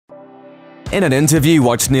In an interview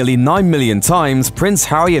watched nearly 9 million times, Prince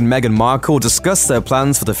Harry and Meghan Markle discussed their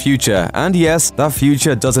plans for the future, and yes, that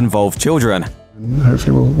future does involve children.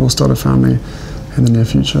 Hopefully we'll start a family in the near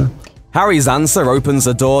future. Harry's answer opens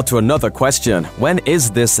the door to another question. When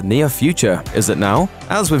is this near future? Is it now?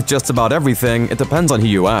 As with just about everything, it depends on who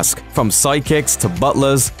you ask. From sidekicks to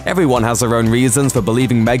butlers, everyone has their own reasons for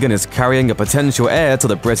believing Meghan is carrying a potential heir to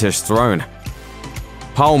the British throne.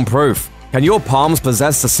 Palm proof. Can your palms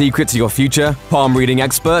possess the secret to your future? Palm reading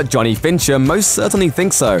expert Johnny Fincham most certainly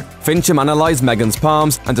thinks so. Fincham analyzed Meghan's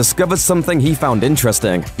palms and discovered something he found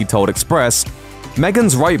interesting. He told Express,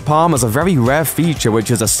 Meghan's right palm has a very rare feature, which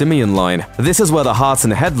is a simian line. This is where the heart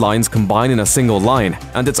and head lines combine in a single line,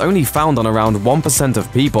 and it's only found on around 1% of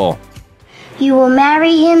people. You will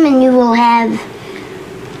marry him and you will have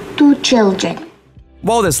 2 children.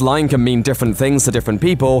 While this line can mean different things to different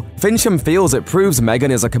people, Fincham feels it proves Meghan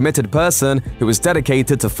is a committed person who is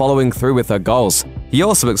dedicated to following through with her goals. He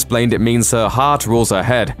also explained it means her heart rules her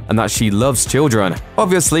head and that she loves children.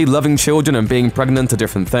 Obviously, loving children and being pregnant are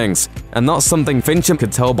different things, and not something Fincham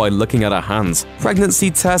could tell by looking at her hands. Pregnancy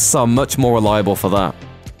tests are much more reliable for that.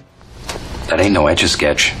 That ain't no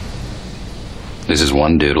Etch-a-Sketch. This is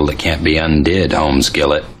one doodle that can't be undid, home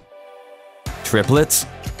skillet. Triplets?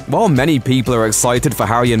 While many people are excited for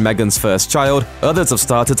Harry and Meghan's first child, others have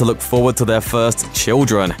started to look forward to their first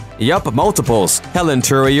children. Yup, multiples. Helen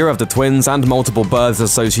Turier of the Twins and Multiple Births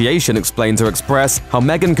Association explained to Express how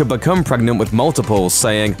Meghan could become pregnant with multiples,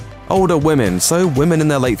 saying, older women, so women in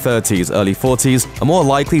their late 30s, early 40s, are more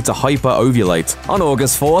likely to hyper-ovulate. On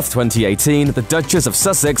August 4th, 2018, the Duchess of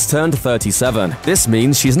Sussex turned 37. This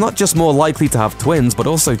means she's not just more likely to have twins, but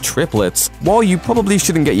also triplets. While you probably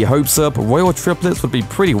shouldn't get your hopes up, royal triplets would be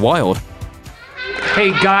pretty wild.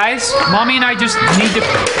 Hey guys, Mommy and I just need to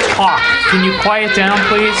talk. Can you quiet down,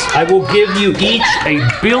 please? I will give you each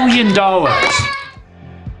 $1 billion.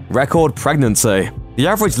 Record pregnancy. The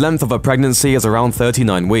average length of a pregnancy is around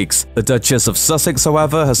 39 weeks. The Duchess of Sussex,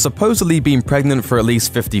 however, has supposedly been pregnant for at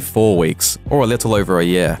least 54 weeks, or a little over a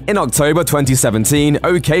year. In October 2017,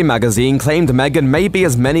 OK magazine claimed Meghan may be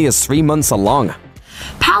as many as 3 months along.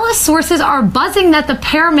 Palace sources are buzzing that the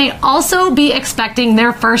pair may also be expecting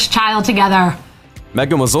their first child together.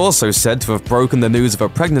 Meghan was also said to have broken the news of her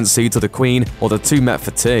pregnancy to the Queen, or the two met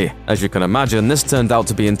for tea. As you can imagine, this turned out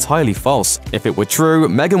to be entirely false. If it were true,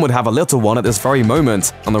 Meghan would have a little one at this very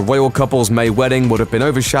moment, and the royal couple's May wedding would have been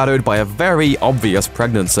overshadowed by a very obvious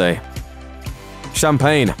pregnancy.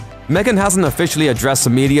 Champagne. Meghan hasn't officially addressed the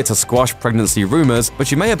media to squash pregnancy rumors, but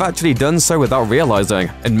she may have actually done so without realizing.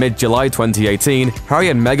 In mid-July 2018, Harry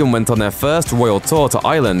and Meghan went on their first royal tour to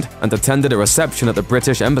Ireland and attended a reception at the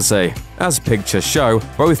British Embassy. As pictures show,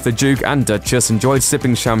 both the Duke and Duchess enjoyed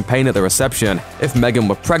sipping champagne at the reception. If Meghan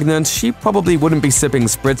were pregnant, she probably wouldn't be sipping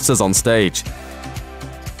spritzers on stage.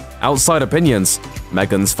 Outside opinions.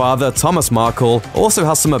 Meghan's father, Thomas Markle, also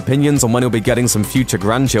has some opinions on when he'll be getting some future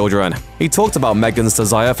grandchildren. He talked about Meghan's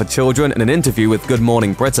desire for children in an interview with Good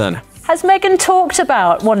Morning Britain. Has Meghan talked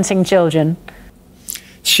about wanting children?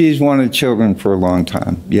 She's wanted children for a long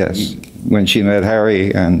time, yes. When she met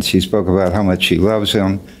Harry and she spoke about how much she loves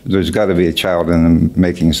him, there's got to be a child in the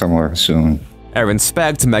making somewhere soon. Erin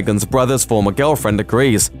Specht, Meghan's brother's former girlfriend,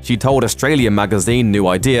 agrees. She told Australian magazine New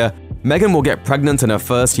Idea, Meghan will get pregnant in her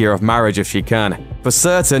first year of marriage if she can. For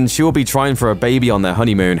certain, she will be trying for a baby on their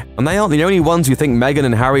honeymoon. And they aren't the only ones who think Meghan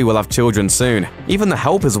and Harry will have children soon. Even the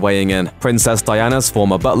help is weighing in. Princess Diana's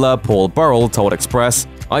former butler, Paul Burrell, told Express,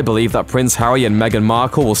 I believe that Prince Harry and Meghan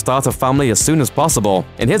Markle will start a family as soon as possible.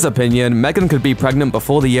 In his opinion, Meghan could be pregnant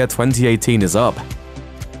before the year 2018 is up.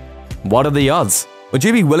 What are the odds? Would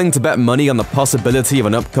you be willing to bet money on the possibility of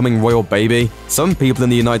an upcoming royal baby? Some people in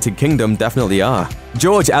the United Kingdom definitely are.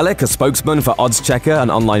 George Ellick, a spokesman for OddsChecker, an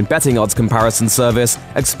online betting odds comparison service,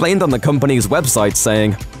 explained on the company's website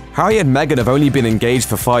saying, Harry and Meghan have only been engaged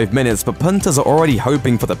for 5 minutes, but punters are already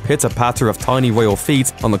hoping for the pitter-patter of tiny royal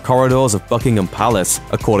feet on the corridors of Buckingham Palace.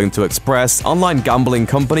 According to Express, online gambling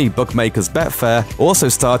company bookmakers Betfair also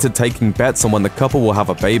started taking bets on when the couple will have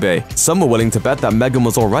a baby. Some were willing to bet that Meghan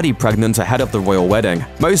was already pregnant ahead of the royal wedding.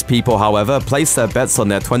 Most people, however, placed their bets on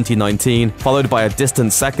their 2019, followed by a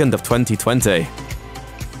distant second of 2020.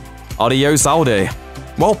 Adios Audi.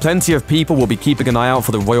 While plenty of people will be keeping an eye out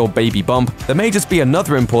for the royal baby bump, there may just be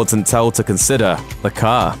another important tell to consider: the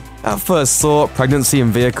car. At first thought, pregnancy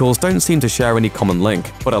and vehicles don't seem to share any common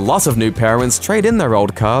link, but a lot of new parents trade in their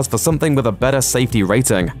old cars for something with a better safety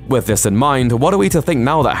rating. With this in mind, what are we to think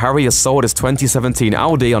now that Harry has sold his 2017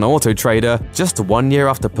 Audi on Auto Trader just 1 year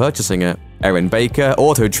after purchasing it? Erin Baker,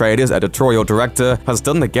 Auto Trader's editorial director, has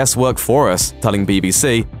done the guesswork for us, telling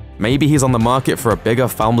BBC, maybe he's on the market for a bigger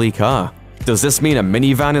family car. Does this mean a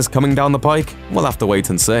minivan is coming down the pike? We'll have to wait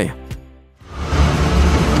and see.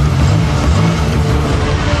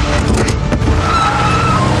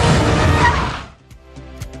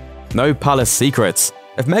 No palace secrets.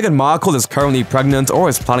 If Meghan Markle is currently pregnant or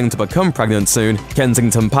is planning to become pregnant soon,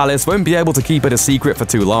 Kensington Palace won't be able to keep it a secret for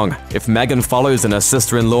too long. If Meghan follows in her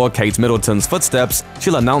sister-in-law Kate Middleton's footsteps,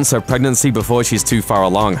 she'll announce her pregnancy before she's too far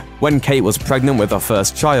along. When Kate was pregnant with her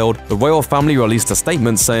first child, the royal family released a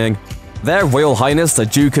statement saying, "Their Royal Highness the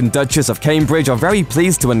Duke and Duchess of Cambridge are very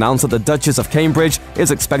pleased to announce that the Duchess of Cambridge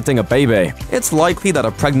is expecting a baby. It's likely that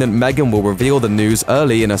a pregnant Meghan will reveal the news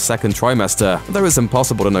early in her second trimester, though it's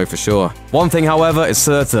impossible to know for sure. One thing, however, is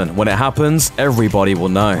certain: when it happens, everybody will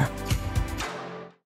know."